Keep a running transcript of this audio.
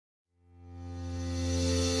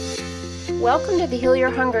Welcome to the Heal Your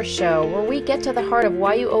Hunger Show, where we get to the heart of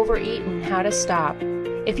why you overeat and how to stop.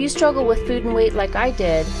 If you struggle with food and weight like I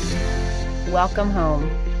did, welcome home.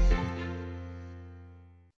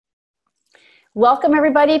 Welcome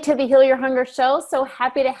everybody to the Heal Your Hunger Show. So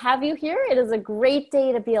happy to have you here. It is a great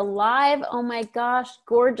day to be alive. Oh my gosh,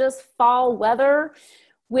 gorgeous fall weather,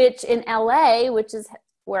 which in LA, which is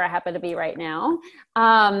where I happen to be right now.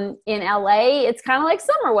 In LA, it's kind of like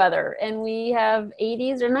summer weather, and we have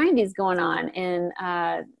 80s or 90s going on in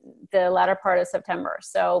the latter part of September.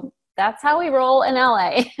 So that's how we roll in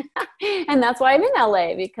LA. And that's why I'm in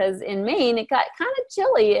LA, because in Maine, it got kind of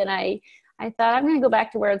chilly, and I thought I'm going to go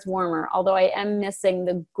back to where it's warmer, although I am missing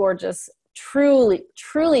the gorgeous,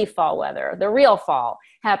 truly fall weather. The real fall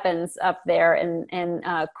happens up there in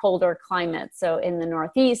colder climates. So in the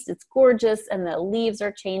Northeast, it's gorgeous and the leaves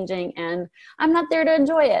are changing, and I'm not there to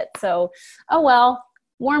enjoy it. So, oh well,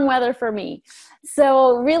 warm weather for me.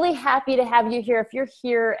 So really happy to have you here. If you're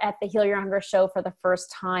here at the Heal Your Hunger Show for the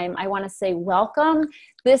first time, I want to say welcome.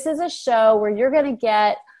 This is a show where you're going to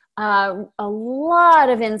get a lot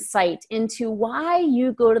of insight into why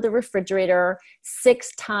you go to the refrigerator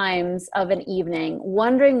 6 times of an evening,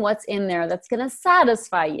 wondering what's in there that's going to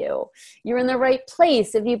satisfy you. You're in the right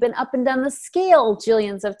place if you've been up and down the scale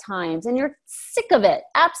jillions of times and you're sick of it,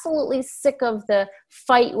 absolutely sick of the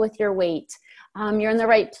fight with your weight. You're in the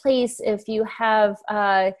right place if you have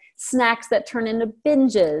snacks that turn into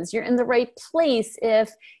binges. You're in the right place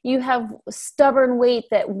if you have stubborn weight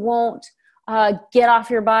that won't get off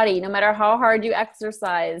your body, no matter how hard you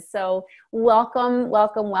exercise. So welcome,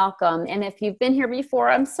 welcome, welcome. And if you've been here before,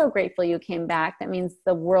 I'm so grateful you came back. That means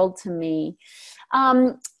the world to me.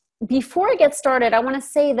 Before I get started, I want to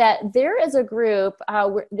say that there is a group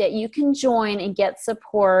that you can join and get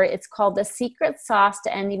support. It's called The Secret Sauce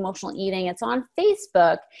to End Emotional Eating. It's on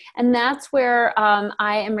Facebook, and that's where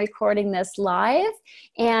I am recording this live.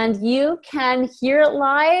 And you can hear it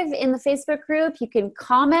live in the Facebook group. You can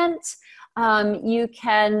comment. You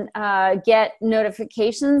can get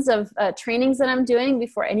notifications of trainings that I'm doing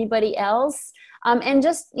before anybody else. And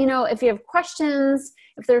just, if you have questions,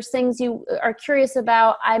 if there's things you are curious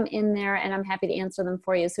about, I'm in there and I'm happy to answer them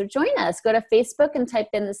for you. So join us. Go to Facebook and type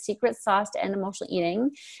in The Secret Sauce to End Emotional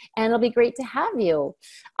Eating, and it'll be great to have you.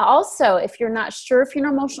 Also, if you're not sure if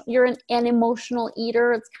you're an emotional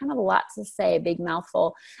eater, it's kind of a lot to say, a big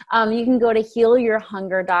mouthful. You can go to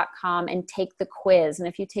healyourhunger.com and take the quiz. And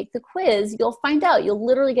if you take the quiz, you'll find out. You'll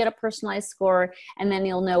literally get a personalized score, and then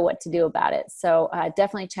you'll know what to do about it. So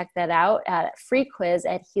definitely check that out at free quiz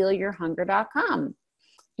at healyourhunger.com.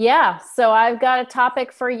 Yeah, so I've got a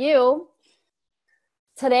topic for you.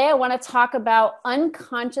 Today I want to talk about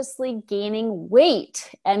unconsciously gaining weight.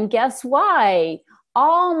 And guess why?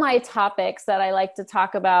 All my topics that I like to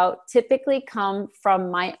talk about typically come from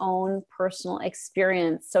my own personal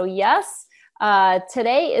experience. So yes,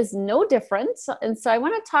 today is no different. And so I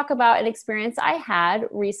want to talk about an experience I had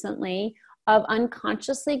recently of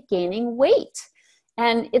unconsciously gaining weight.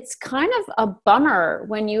 And it's kind of a bummer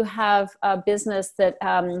when you have a business that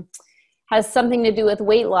has something to do with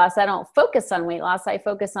weight loss. I don't focus on weight loss. I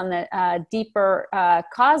focus on the deeper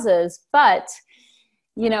causes. But,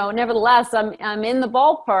 nevertheless, I'm in the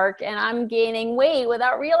ballpark and I'm gaining weight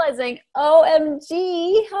without realizing,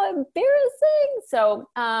 OMG, how embarrassing. So,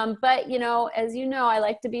 but, as you know, I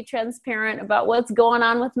like to be transparent about what's going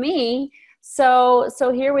on with me. So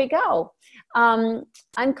here we go.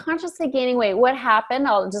 Unconsciously gaining weight. What happened?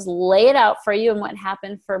 I'll just lay it out for you and what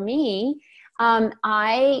happened for me.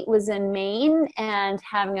 I was in Maine and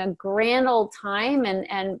having a grand old time,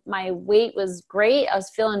 and my weight was great. I was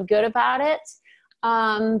feeling good about it.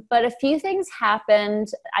 But a few things happened,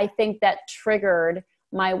 I think, that triggered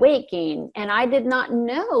my weight gain. And I did not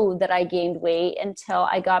know that I gained weight until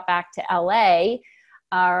I got back to LA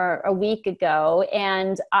a week ago,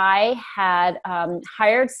 and I had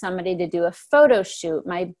hired somebody to do a photo shoot.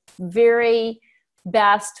 My very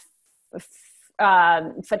best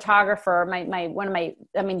photographer,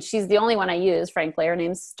 she's the only one I use, frankly. Her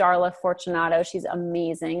name's Starla Fortunato. She's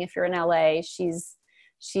amazing. If you're in LA, she's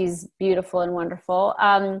beautiful and wonderful.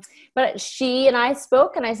 But she and I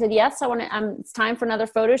spoke, and I said, yes, it's time for another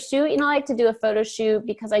photo shoot. I like to do a photo shoot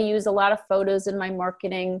because I use a lot of photos in my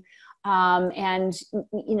marketing. And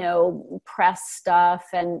press stuff,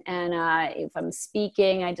 and if I'm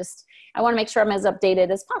speaking, I want to make sure I'm as updated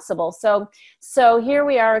as possible. So here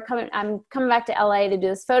we are I'm coming back to LA to do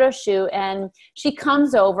this photo shoot, and she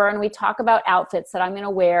comes over and we talk about outfits that I'm going to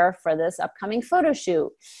wear for this upcoming photo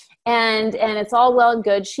shoot. And it's all well and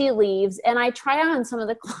good. She leaves, and I try on some of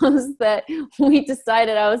the clothes that we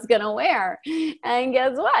decided I was going to wear. And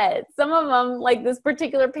guess what? Some of them, like this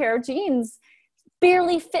particular pair of jeans,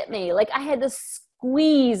 barely fit me. Like I had to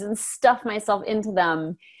squeeze and stuff myself into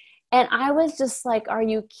them. And I was just like, are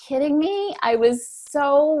you kidding me? I was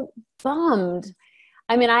so bummed.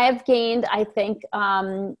 I mean, I have gained, I think,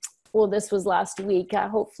 well, this was last week.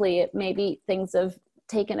 Hopefully maybe things have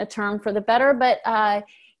taken a turn for the better, but,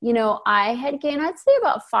 you know, I had gained, I'd say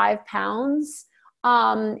about 5 pounds.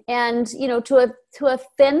 And, you know, to a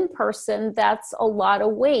thin person, that's a lot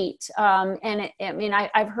of weight. I mean,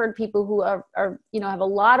 I've heard people who are, you know, have a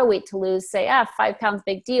lot of weight to lose say, 5 pounds,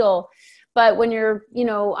 big deal. But when you're, you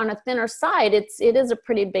know, on a thinner side, it is a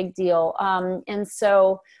pretty big deal. And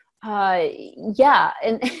so, yeah,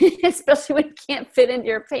 and especially when you can't fit into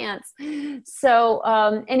your pants. So,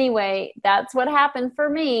 anyway, that's what happened for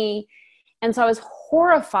me. And so I was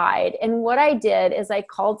horrified. And what I did is I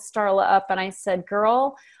called Starla up and I said,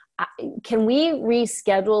 girl, can we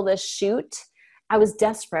reschedule this shoot? I was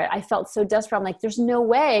desperate. I felt so desperate. I'm like, there's no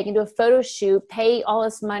way I can do a photo shoot, pay all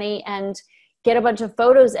this money and get a bunch of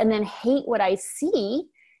photos and then hate what I see.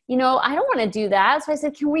 You know, I don't want to do that. So I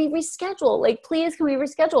said, can we reschedule? Like, please, can we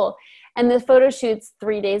reschedule? And the photo shoot's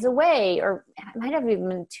 3 days away, or it might have even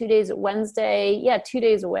been 2 days, Wednesday. Yeah, 2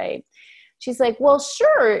 days away. She's like, well,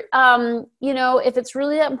 sure. You know, if it's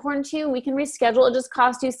really that important to you, we can reschedule. It just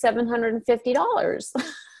cost you $750.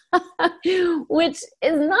 Which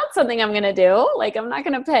is not something I'm going to do. Like, I'm not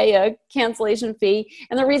going to pay a cancellation fee.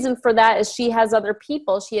 And the reason for that is she has other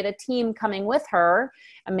people. She had a team coming with her,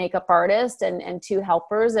 a makeup artist and 2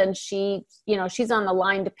 helpers. And she, you know, she's on the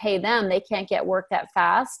line to pay them. They can't get work that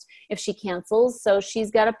fast if she cancels. So she's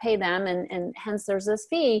got to pay them. And hence there's this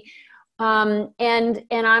fee. And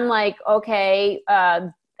I'm like, okay,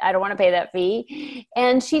 I don't want to pay that fee.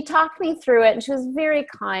 And she talked me through it and she was very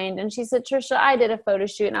kind. And she said, Tricia, I did a photo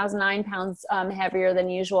shoot and I was 9 pounds heavier than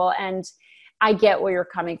usual. And I get where you're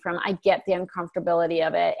coming from. I get the uncomfortability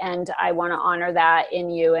of it. And I want to honor that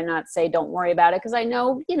in you and not say, don't worry about it. Cause I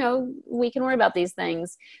know, you know, we can worry about these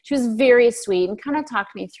things. She was very sweet and kind of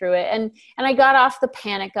talked me through it. And I got off the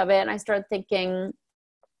panic of it and I started thinking,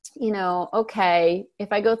 you know, okay,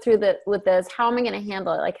 if I go through with this, how am I going to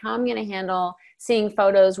handle it? Like, how am I going to handle seeing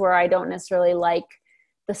photos where I don't necessarily like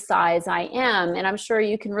the size I am? And I'm sure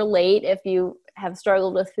you can relate if you have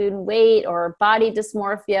struggled with food and weight or body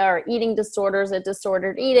dysmorphia or eating disorders, or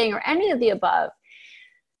disordered eating, or any of the above.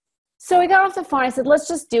 So I got off the phone. I said, let's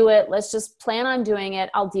just do it. Let's just plan on doing it.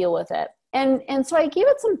 I'll deal with it. And so I gave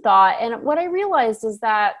it some thought. And what I realized is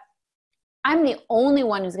that I'm the only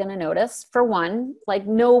one who's going to notice, for one. Like,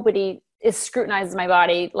 nobody is scrutinizing my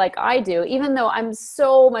body like I do, even though I'm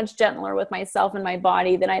so much gentler with myself and my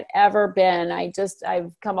body than I've ever been.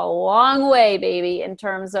 I've come a long way, baby, in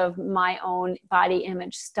terms of my own body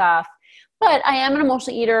image stuff. But I am an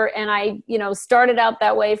emotional eater, and I, you know, started out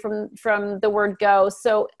that way from the word go.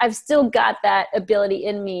 So I've still got that ability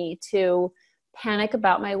in me to panic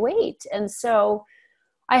about my weight. And so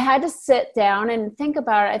I had to sit down and think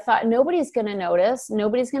about it. I thought, nobody's going to notice.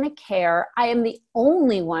 Nobody's going to care. I am the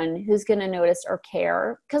only one who's going to notice or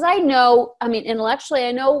care. Because I know, I mean, intellectually,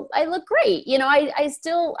 I know I look great. You know,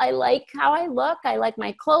 I like how I look. I like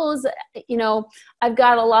my clothes. You know, I've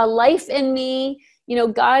got a lot of life in me. You know,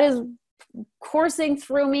 God is coursing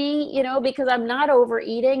through me, you know, because I'm not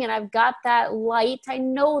overeating and I've got that light. I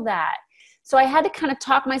know that. So I had to kind of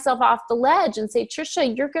talk myself off the ledge and say,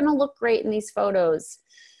 Tricia, you're going to look great in these photos.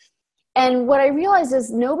 And what I realized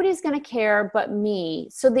is nobody's going to care but me.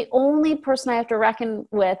 So the only person I have to reckon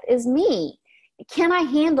with is me. Can I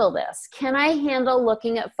handle this? Can I handle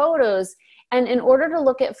looking at photos? And in order to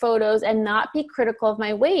look at photos and not be critical of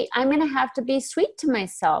my weight, I'm going to have to be sweet to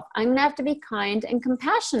myself. I'm going to have to be kind and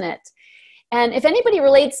compassionate. And if anybody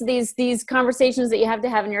relates to these conversations that you have to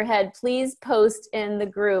have in your head, please post in the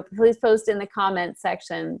group. Please post in the comment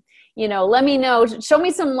section. You know, let me know. Show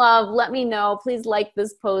me some love. Let me know. Please like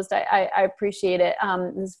this post. I appreciate it,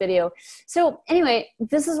 this video. So anyway,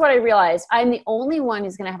 this is what I realized. I'm the only one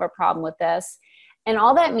who's going to have a problem with this. And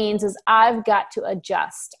all that means is I've got to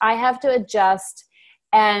adjust. I have to adjust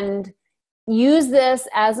and use this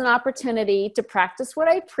as an opportunity to practice what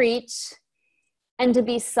I preach and to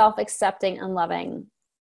be self-accepting and loving.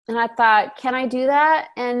 And I thought, can I do that?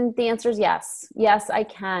 And the answer is yes. Yes, I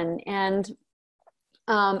can. And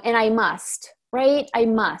I must, right? I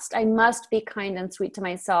must be kind and sweet to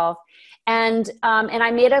myself. And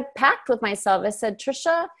I made a pact with myself. I said,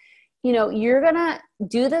 Tricia, you know, you're going to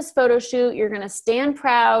do this photo shoot. You're going to stand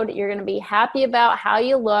proud. You're going to be happy about how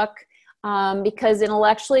you look. Because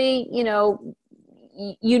intellectually, you know,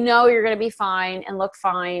 you know you're going to be fine and look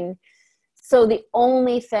fine. So the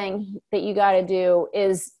only thing that you got to do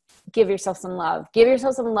is give yourself some love. Give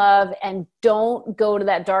yourself some love, and don't go to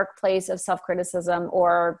that dark place of self-criticism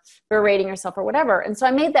or berating yourself or whatever. And so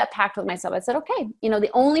I made that pact with myself. I said, okay, the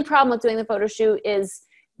only problem with doing the photo shoot is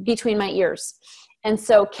between my ears. And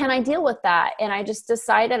so can I deal with that? And I just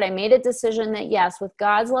decided, I made a decision that yes, with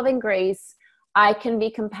God's loving grace, I can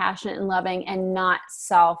be compassionate and loving and not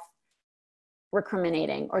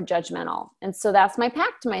self-recriminating or judgmental. And so that's my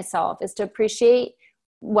pact to myself, is to appreciate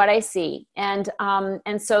what I see. And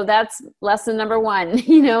so that's lesson number one,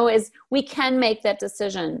 is we can make that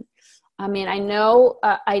decision. I mean, I know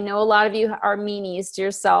a lot of you are meanies to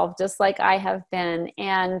yourself, just like I have been,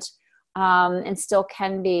 and still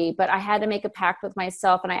can be, but I had to make a pact with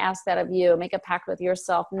myself. And I ask that of you, make a pact with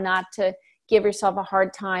yourself, not to give yourself a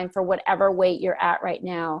hard time for whatever weight you're at right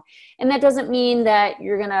now. And that doesn't mean that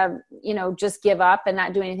you're going to, just give up and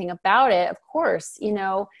not do anything about it. Of course,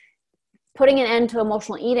 putting an end to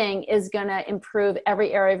emotional eating is going to improve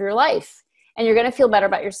every area of your life, and you're going to feel better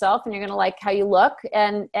about yourself, and you're going to like how you look,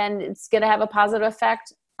 and it's going to have a positive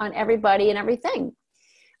effect on everybody and everything.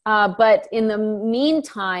 But in the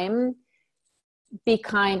meantime, be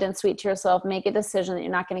kind and sweet to yourself. Make a decision that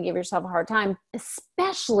you're not going to give yourself a hard time,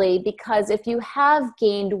 especially because if you have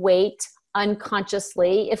gained weight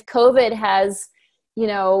unconsciously, if COVID has,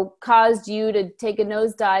 caused you to take a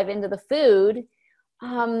nosedive into the food,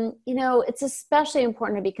 it's especially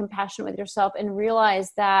important to be compassionate with yourself and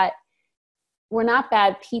realize that we're not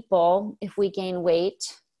bad people if we gain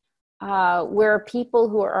weight. We're people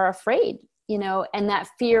who are afraid, and that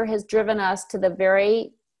fear has driven us to the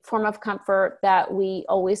very form of comfort that we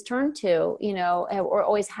always turn to, or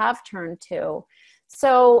always have turned to.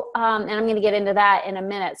 So, and I'm going to get into that in a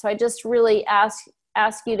minute. So I just really ask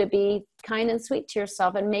you to be kind and sweet to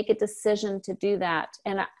yourself and make a decision to do that.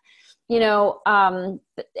 And,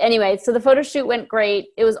 anyway, so the photo shoot went great.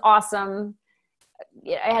 It was awesome.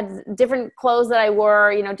 I had different clothes that I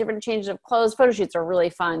wore, different changes of clothes. Photo shoots are really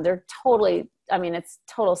fun. They're totally, it's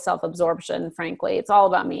total self-absorption, frankly. It's all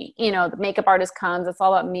about me. The makeup artist comes, it's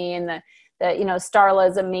all about me. And the Starla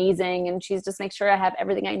is amazing. And she's just makes sure I have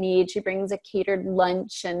everything I need. She brings a catered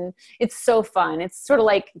lunch, and it's so fun. It's sort of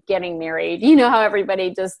like getting married. How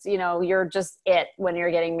everybody just, you're just it when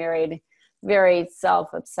you're getting married. Very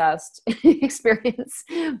self-obsessed experience.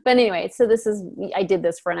 But anyway, so I did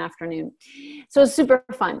this for an afternoon. So it was super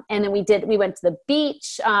fun. And then we went to the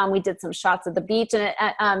beach. We did some shots at the beach,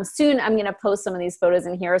 and soon I'm going to post some of these photos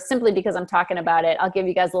in here simply because I'm talking about it. I'll give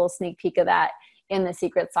you guys a little sneak peek of that in the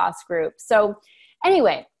Secret Sauce group. So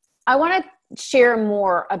anyway, I want to share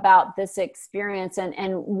more about this experience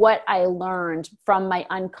and what I learned from my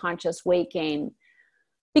unconscious weight gain,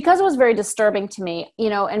 because it was very disturbing to me,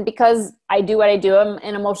 and because I do what I do, I'm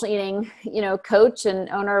an emotional eating, coach and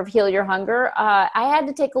owner of Heal Your Hunger. I had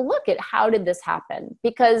to take a look at how did this happen,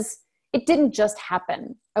 because it didn't just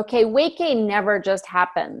happen. Okay. Weight gain never just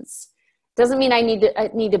happens. Doesn't mean I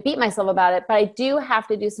need to beat myself about it, but I do have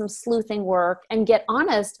to do some sleuthing work and get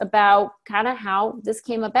honest about kind of how this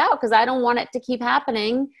came about, because I don't want it to keep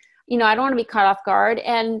happening. I don't want to be caught off guard.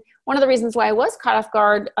 And one of the reasons why I was caught off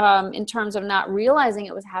guard in terms of not realizing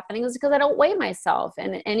it was happening was because I don't weigh myself.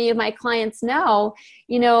 And any of my clients know,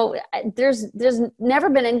 there's never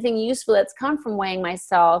been anything useful that's come from weighing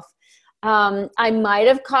myself. I might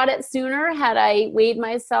have caught it sooner had I weighed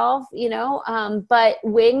myself, but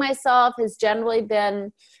weighing myself has generally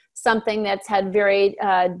been something that's had very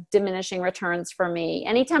diminishing returns for me.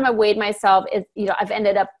 Anytime I weighed myself, I've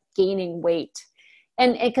ended up gaining weight.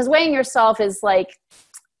 And because weighing yourself is like,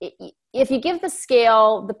 if you give the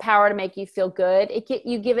scale the power to make you feel good,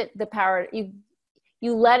 you give it the power,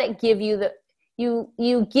 you let it give you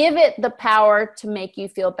you give it the power to make you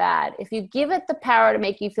feel bad. If you give it the power to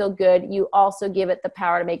make you feel good, you also give it the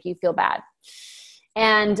power to make you feel bad.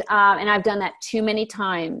 And I've done that too many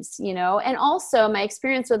times, and also my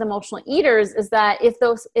experience with emotional eaters is that if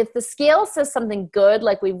the scale says something good,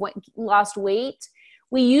 like we lost weight,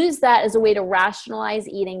 we use that as a way to rationalize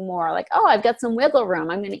eating more. Like, oh, I've got some wiggle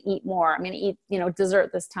room. I'm going to eat more. I'm going to eat,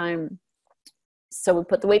 dessert this time. So we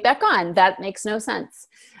put the weight back on. That makes no sense.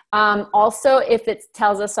 Also, if it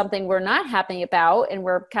tells us something we're not happy about and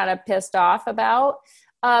we're kind of pissed off about,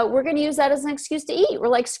 we're going to use that as an excuse to eat. We're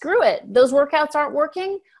like, screw it. Those workouts aren't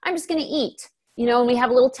working. I'm just going to eat, and we have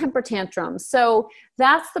a little temper tantrum. So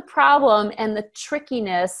that's the problem and the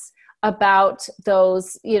trickiness about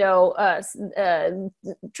those,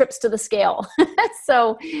 trips to the scale.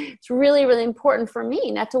 So it's really, really important for me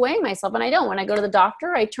not to weigh myself. And I don't. When I go to the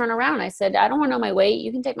doctor, I turn around. I said, I don't want to know my weight.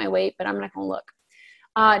 You can take my weight, but I'm not going to look.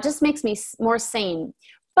 It just makes me more sane.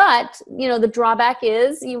 But, the drawback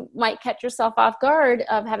is you might catch yourself off guard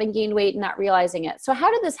of having gained weight and not realizing it. So how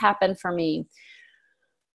did this happen for me?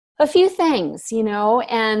 A few things,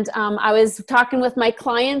 and I was talking with my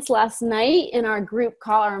clients last night in our group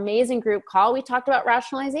call, our amazing group call. We talked about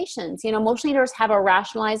rationalizations. Emotional eaters have a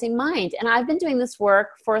rationalizing mind. And I've been doing this work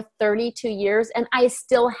for 32 years, and I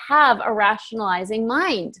still have a rationalizing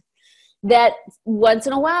mind that once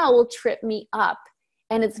in a while will trip me up.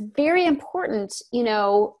 And it's very important,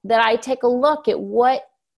 that I take a look at what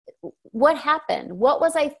happened. What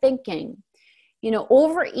was I thinking?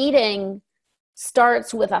 Overeating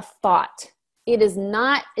starts with a thought. It does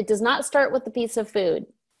not start with a piece of food.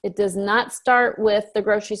 It does not start with the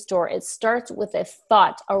grocery store. It starts with a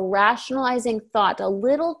thought, a rationalizing thought, a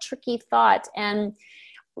little tricky thought. And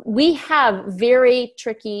we have very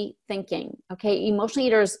tricky thinking. Okay. Emotional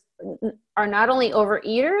eaters are not only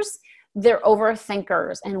overeaters, they're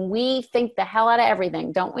overthinkers, and we think the hell out of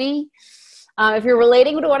everything, don't we? If you're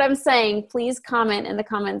relating to what I'm saying, please comment in the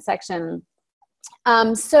comment section.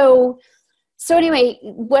 So anyway,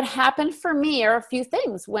 what happened for me are a few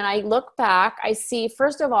things. When I look back, I see,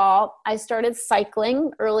 first of all, I started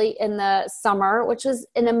cycling early in the summer, which was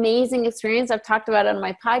an amazing experience. I've talked about it on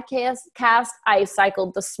my podcast. I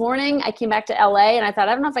cycled this morning. I came back to LA and I thought,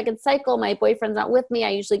 I don't know if I can cycle. My boyfriend's not with me. I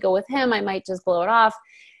usually go with him. I might just blow it off.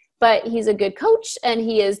 But he's a good coach, and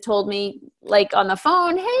he has told me, like on the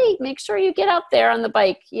phone, hey, make sure you get out there on the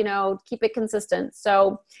bike, keep it consistent.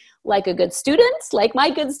 So like my good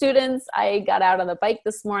students, I got out on the bike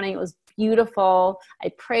this morning. It was beautiful.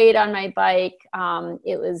 I prayed on my bike.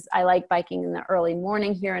 I like biking in the early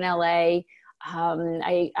morning here in LA.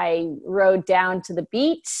 I rode down to the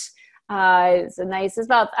beach. I'm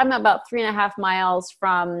about 3.5 miles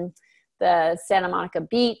from the Santa Monica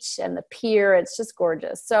beach and the pier. It's just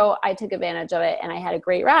gorgeous. So I took advantage of it and I had a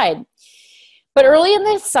great ride. But early in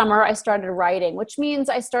the summer, I started writing, which means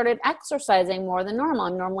I started exercising more than normal.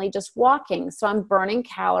 I'm normally just walking. So I'm burning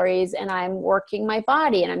calories and I'm working my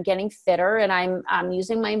body and I'm getting fitter and I'm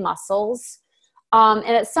using my muscles. And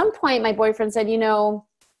at some point, my boyfriend said,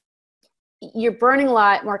 you're burning a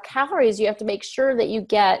lot more calories. You have to make sure that you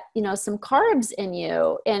get, some carbs in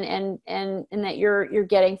you and that you're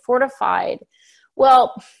getting fortified.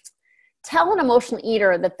 Well, tell an emotional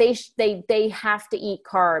eater that they have to eat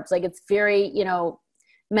carbs. Like it's very,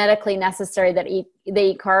 medically necessary that they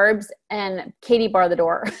eat carbs, and Katie barred the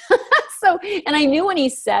door. And I knew when he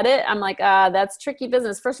said it, I'm like, that's tricky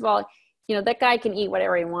business. First of all, that guy can eat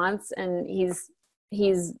whatever he wants, and he's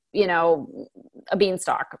a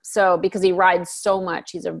beanstalk. So because he rides so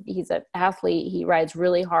much, he's an athlete. He rides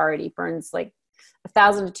really hard. He burns like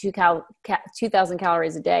 1,000 to 2,000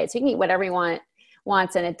 calories a day. So he can eat whatever he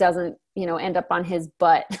wants, and it doesn't, end up on his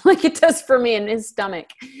butt like it does for me in his stomach.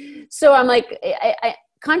 So I'm like, I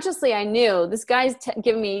consciously, I knew this guy's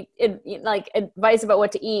giving me advice about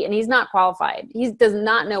what to eat, and he's not qualified. He does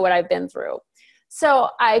not know what I've been through. So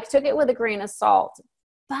I took it with a grain of salt,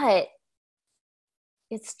 but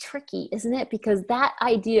it's tricky, isn't it? Because that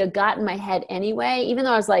idea got in my head anyway, even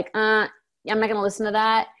though I was like, I'm not going to listen to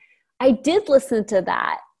that. I did listen to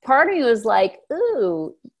that. Part of me was like,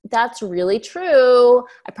 ooh, that's really true.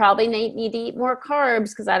 I probably need to eat more carbs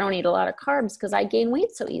because I don't eat a lot of carbs because I gain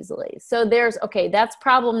weight so easily. So that's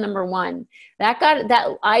problem number one.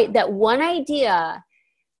 That one idea,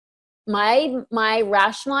 my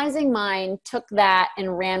rationalizing mind took that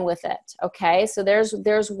and ran with it. Okay. So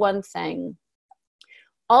there's one thing.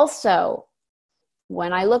 Also,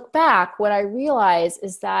 when I look back, what I realize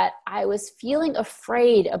is that I was feeling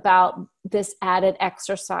afraid about this added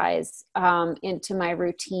exercise into my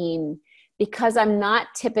routine because I'm not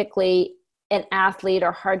typically an athlete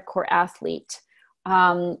or hardcore athlete.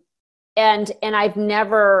 And I've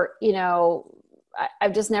never,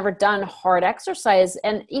 I've just never done hard exercise.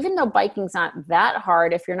 And even though biking's not that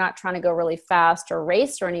hard, if you're not trying to go really fast or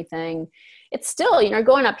race or anything, it's still,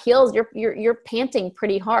 going up hills, you're panting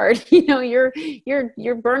pretty hard.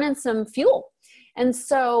 You're burning some fuel. And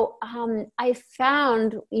so I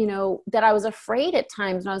found, that I was afraid at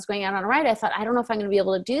times when I was going out on a ride. I thought, I don't know if I'm going to be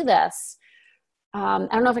able to do this. I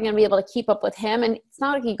don't know if I'm going to be able to keep up with him. And it's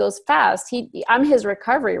not like he goes fast. I'm his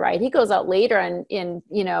recovery ride. He goes out later and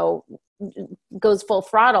goes full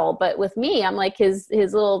throttle. But with me, I'm like his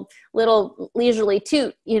little leisurely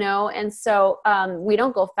toot, and so we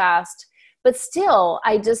don't go fast. But still,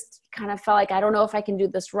 I just kind of felt like, I don't know if I can do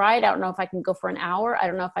this ride. I don't know if I can go for an hour. I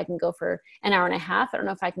don't know if I can go for an hour and a half. I don't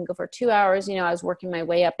know if I can go for 2 hours. I was working my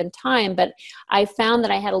way up in time, but I found that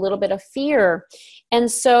I had a little bit of fear. And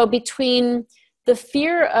so between the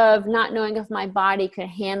fear of not knowing if my body could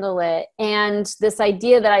handle it, and this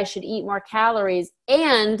idea that I should eat more calories.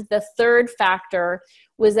 And the third factor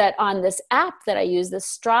was that on this app that I use, the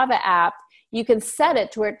Strava app, you can set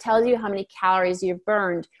it to where it tells you how many calories you've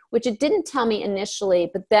burned, which it didn't tell me initially,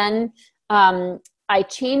 but then I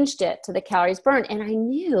changed it to the calories burned. And I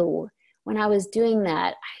knew when I was doing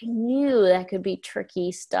that, I knew that could be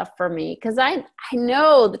tricky stuff for me, because I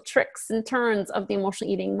know the tricks and turns of the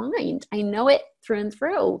emotional eating mind. I know it through and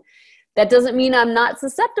through. That doesn't mean I'm not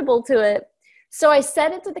susceptible to it. So I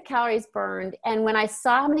set it to the calories burned. And when I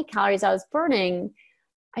saw how many calories I was burning,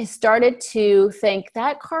 I started to think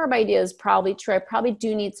that carb idea is probably true. I probably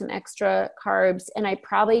do need some extra carbs, and I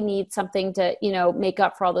probably need something to, make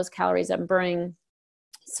up for all those calories I'm burning.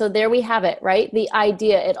 So there we have it, right? The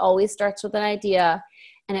idea, it always starts with an idea,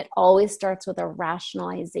 and it always starts with a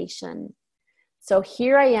rationalization. So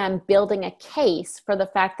here I am building a case for the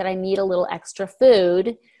fact that I need a little extra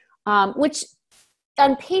food, which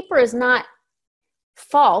on paper is not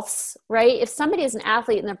false, right? If somebody is an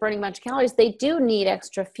athlete and they're burning a bunch of calories, they do need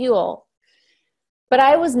extra fuel. But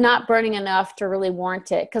I was not burning enough to really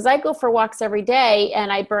warrant it, because I go for walks every day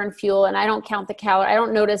and I burn fuel, and I don't count the calories. I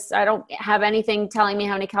don't notice, I don't have anything telling me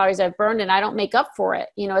how many calories I've burned, and I don't make up for it.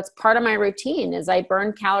 It's part of my routine is I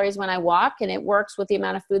burn calories when I walk, and it works with the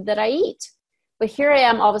amount of food that I eat. But here I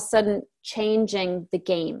am all of a sudden changing the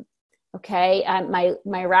game. Okay.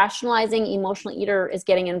 My rationalizing emotional eater is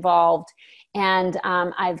getting involved. And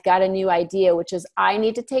I've got a new idea, which is I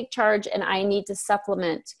need to take charge, and I need to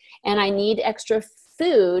supplement, and I need extra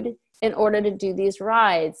food in order to do these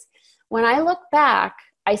rides. When I look back,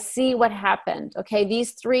 I see what happened. Okay.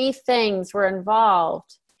 These three things were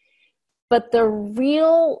involved, but the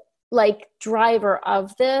real driver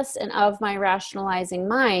of this and of my rationalizing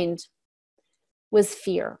mind was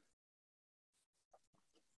fear.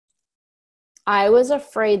 I was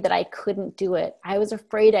afraid that I couldn't do it. I was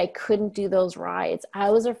afraid I couldn't do those rides.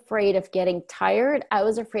 I was afraid of getting tired. I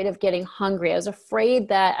was afraid of getting hungry. I was afraid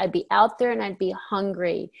that I'd be out there and I'd be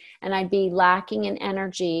hungry and I'd be lacking in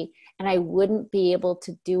energy and I wouldn't be able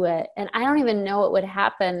to do it. And I don't even know what would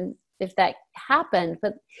happen if that happened.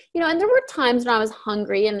 But, and there were times when I was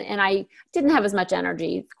hungry and I didn't have as much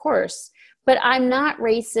energy, of course, but I'm not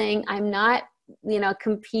racing. I'm not,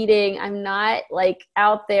 competing. I'm not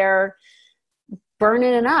out there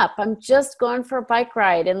burning it up. I'm just going for a bike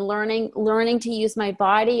ride and learning to use my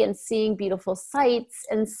body and seeing beautiful sights.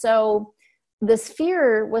 And so this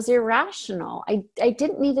fear was irrational. I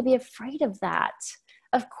didn't need to be afraid of that.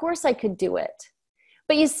 Of course I could do it.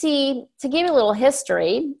 But you see, to give you a little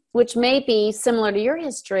history, which may be similar to your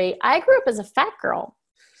history, I grew up as a fat girl.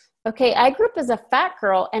 Okay, I grew up as a fat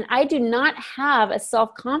girl, and I do not have a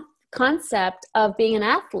self-concept of being an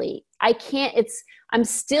athlete. I'm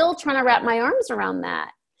still trying to wrap my arms around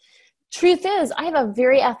that. Truth is, I have a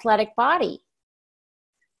very athletic body.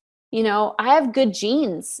 I have good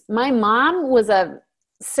genes. My mom was a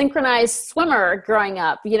synchronized swimmer growing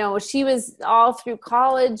up. She was all through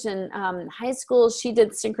college and high school. She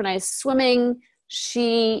did synchronized swimming.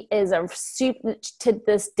 She is to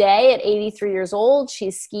this day at 83 years old. She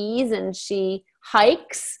skis and she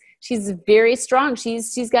hikes. She's very strong.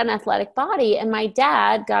 She's got an athletic body. And my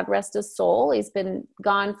dad, God rest his soul, he's been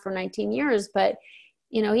gone for 19 years, but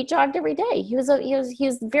he jogged every day. He was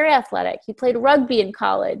very athletic. He played rugby in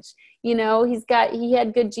college. He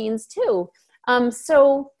had good genes too.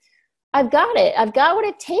 So I've got it. I've got what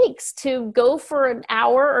it takes to go for an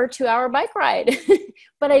hour or 2 hour bike ride,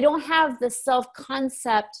 but I don't have the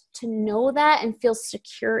self-concept to know that and feel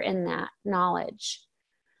secure in that knowledge.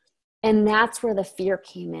 And that's where the fear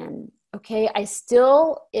came in. Okay.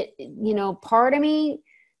 Part of me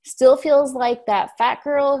still feels like that fat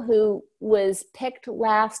girl who was picked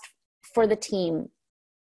last for the team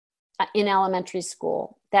in elementary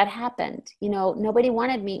school. That happened. Nobody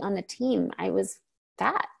wanted me on the team. I was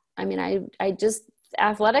fat.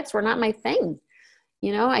 Athletics were not my thing.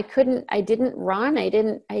 I didn't run. I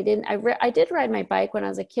did ride my bike when I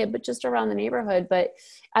was a kid, but just around the neighborhood, but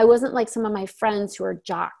I wasn't like some of my friends who are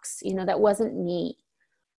jocks, that wasn't me.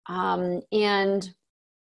 I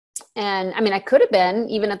could have been,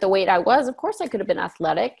 even at the weight I was, of course I could have been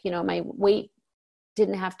athletic. My weight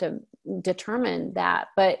didn't have to determine that,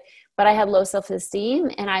 but I had low self-esteem,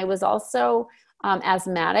 and I was also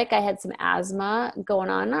asthmatic. I had some asthma going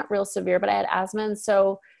on, not real severe, but I had asthma. And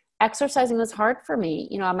so exercising was hard for me.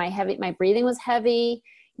 My breathing was heavy.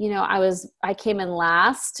 I came in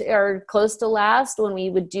last or close to last when we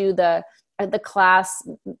would do the class,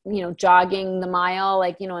 jogging the mile,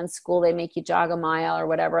 in school, they make you jog a mile or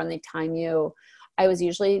whatever, and they time you. I was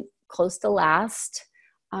usually close to last.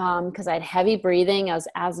 because I had heavy breathing. I was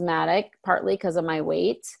asthmatic, partly because of my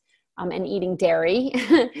weight, and eating dairy.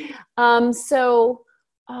 That,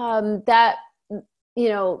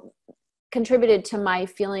 contributed to my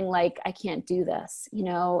feeling like I can't do this,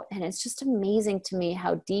 and it's just amazing to me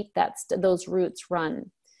how deep those roots run,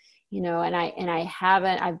 and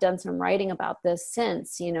I've done some writing about this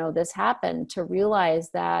since, this happened, to realize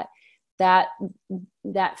that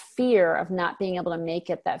fear of not being able to make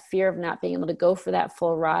it, that fear of not being able to go for that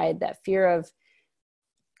full ride, that fear of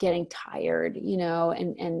getting tired,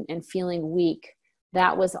 and feeling weak,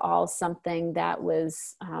 that was all something that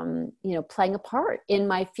was, playing a part in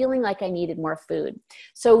my feeling like I needed more food.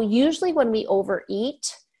 So usually when we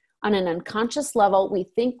overeat on an unconscious level, we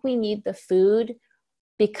think we need the food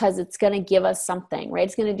because it's going to give us something, right?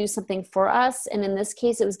 It's going to do something for us. And in this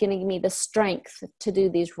case, it was going to give me the strength to do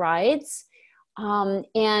these rides. When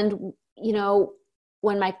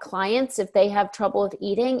my clients, if they have trouble with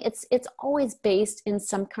eating, it's always based in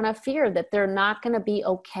some kind of fear that they're not going to be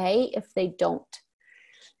okay if they don't.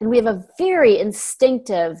 And we have a very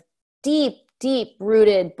instinctive, deep, deep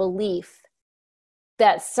rooted belief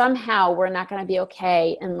that somehow we're not going to be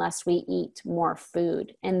okay unless we eat more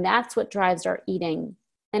food. And that's what drives our eating.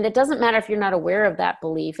 And it doesn't matter if you're not aware of that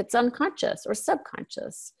belief. It's unconscious or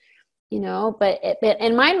subconscious,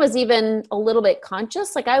 and mine was even a little bit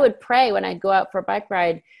conscious. Like, I would pray when I'd go out for a bike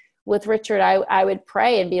ride with Richard. I would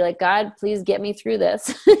pray and be like, God, please get me through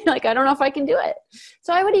this. Like, I don't know if I can do it.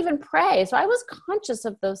 So I would even pray. So I was conscious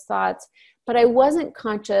of those thoughts, but I wasn't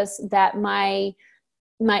conscious that my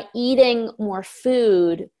eating more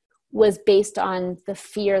food was based on the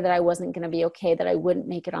fear that I wasn't going to be okay, that I wouldn't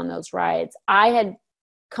make it on those rides. I had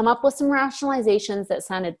come up with some rationalizations that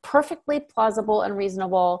sounded perfectly plausible and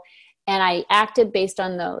reasonable, and I acted based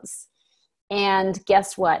on those. And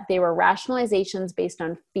guess what? They were rationalizations based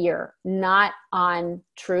on fear, not on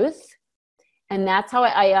truth. And that's how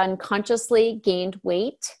I unconsciously gained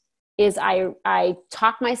weight, is I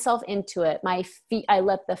talked myself into it. I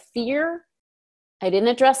let the fear, I didn't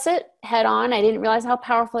address it head on. I didn't realize how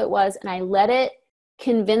powerful it was. And I let it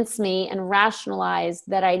convince me and rationalize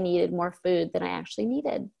that I needed more food than I actually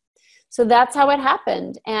needed. So that's how it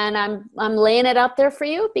happened. And I'm laying it out there for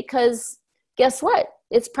you, because guess what?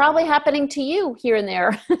 It's probably happening to you here and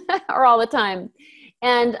there or all the time.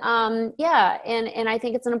 And and I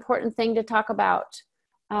think it's an important thing to talk about.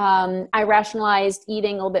 I rationalized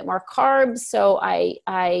eating a little bit more carbs. So I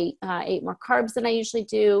ate more carbs than I usually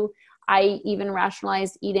do. I even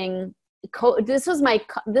rationalized eating. This was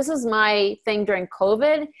my thing during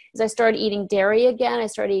COVID, is I started eating dairy again. I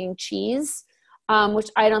started eating cheese, which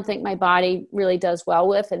I don't think my body really does well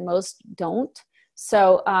with, and most don't.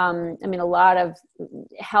 So, a lot of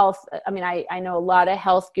health, I know a lot of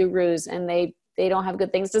health gurus, and they don't have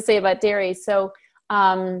good things to say about dairy. So,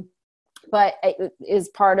 but it is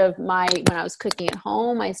part of when I was cooking at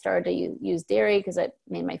home, I started to use dairy because it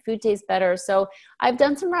made my food taste better. So I've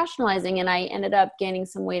done some rationalizing, and I ended up gaining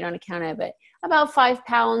some weight on account of it, about 5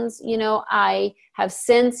 pounds. I have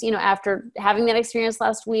since, after having that experience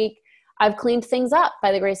last week, I've cleaned things up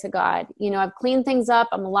by the grace of God. I've cleaned things up.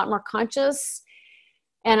 I'm a lot more conscious,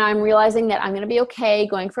 and I'm realizing that I'm going to be okay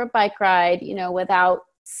going for a bike ride, without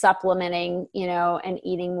supplementing, and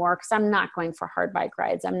eating more, because I'm not going for hard bike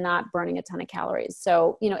rides. I'm not burning a ton of calories.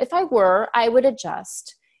 So, if I were, I would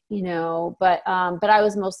adjust, but I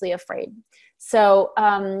was mostly afraid. So,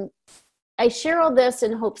 I share all this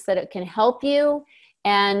in hopes that it can help you.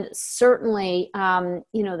 And certainly,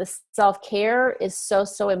 the self-care is so,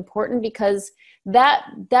 so important, because that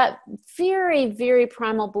very, very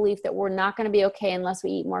primal belief that we're not going to be okay unless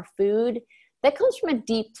we eat more food, that comes from a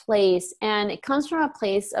deep place, and it comes from a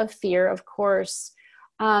place of fear, of course.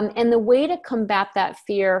 And the way to combat that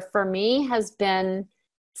fear for me has been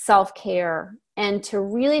self-care, and to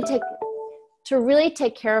really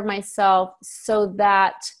take care of myself, so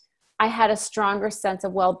that I had a stronger sense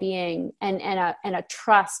of well-being and a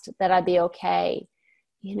trust that I'd be okay.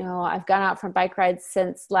 I've gone out for bike rides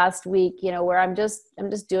since last week, where I'm just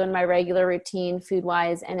doing my regular routine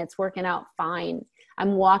food-wise, and it's working out fine.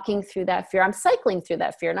 I'm walking through that fear. I'm cycling through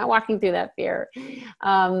that fear, not walking through that fear.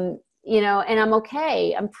 And I'm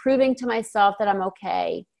okay. I'm proving to myself that I'm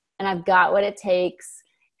okay, and I've got what it takes.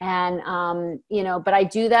 And, but I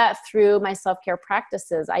do that through my self-care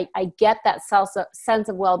practices. I get that sense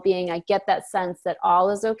of well-being. I get that sense that all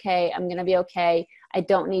is okay. I'm going to be okay. I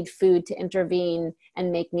don't need food to intervene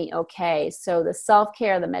and make me okay. So the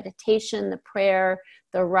self-care, the meditation, the prayer,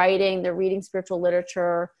 the writing, the reading spiritual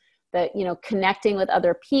literature, the, connecting with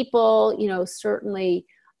other people, certainly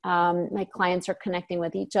my clients are connecting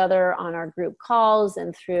with each other on our group calls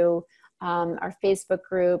and through our Facebook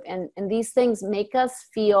group. And these things make us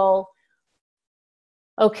feel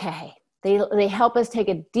okay. They help us take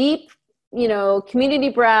a deep, community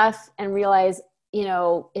breath and realize,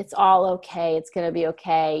 it's all okay. It's going to be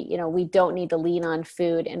okay. We don't need to lean on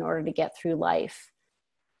food in order to get through life.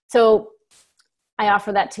 So I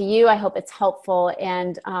offer that to you. I hope it's helpful.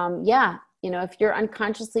 And if you're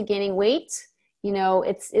unconsciously gaining weight,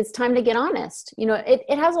 it's time to get honest.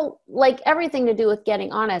 It has everything to do with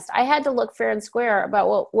getting honest. I had to look fair and square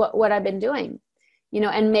about what I've been doing,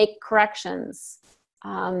 and make corrections.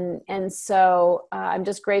 And so I'm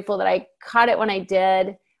just grateful that I caught it when I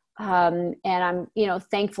did. And I'm,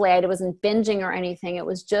 thankfully I wasn't binging or anything. It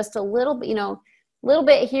was just a little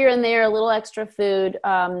bit here and there, a little extra food,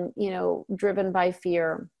 driven by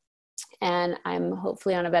fear. And I'm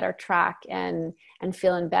hopefully on a better track and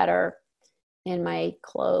feeling better in my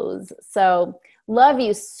clothes. So love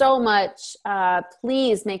you so much.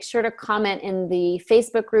 Please make sure to comment in the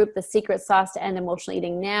Facebook group, The Secret Sauce to End Emotional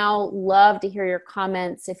Eating Now. Love to hear your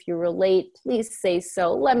comments. If you relate, please say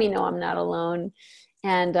so. Let me know I'm not alone.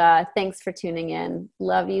 And thanks for tuning in.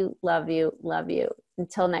 Love you, love you, love you.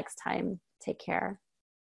 Until next time, take care.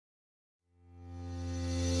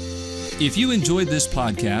 If you enjoyed this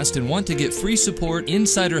podcast and want to get free support,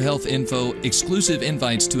 insider health info, exclusive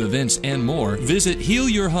invites to events, and more, visit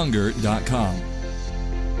healyourhunger.com.